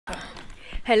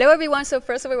Hello everyone. So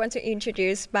first of all, I want to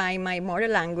introduce by my mother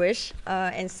language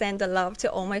and send the love to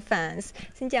all my fans.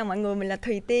 Xin chào mọi người, mình là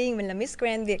Thùy Tiên, mình là Miss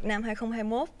Grand Việt Nam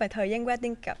 2021 và thời gian qua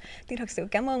Tiên thật sự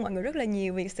cảm ơn mọi người rất là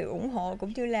nhiều vì sự ủng hộ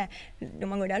cũng như là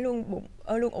mọi người đã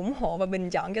luôn ủng hộ và bình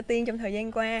chọn cho Tiên trong thời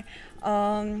gian qua.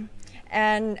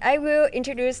 And I will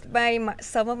introduce by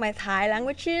some of my Thai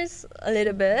languages a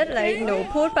little bit. Like หนู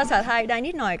พูดภาษาไทยได้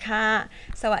นิดหน่อยค่ะ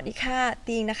สวัสดีค่ะ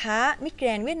ตีนนะคะมิสแกร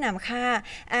นด์เวียดนามค่ะ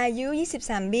อายุ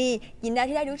23 ปียินดี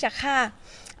ที่ได้รู้จักค่ะ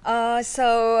So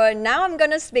now I'm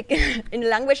gonna speak in the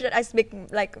language that I speak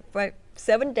like for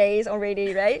 7 days already,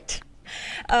 right?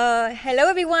 Hello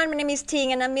everyone, my name is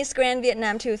Ting and I'm Miss Grand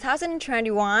Vietnam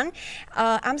 2021.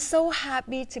 I'm so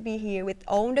happy to be here with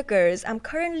all the girls. I'm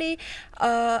currently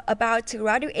about to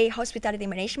graduate hospitality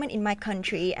management in my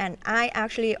country, and I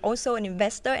actually also an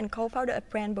investor and co-founder of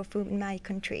brand Perfume in my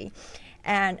country.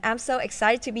 And I'm so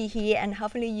excited to be here and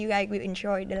hopefully you guys will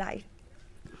enjoy the life.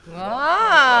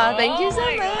 Wow, thank you so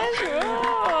much.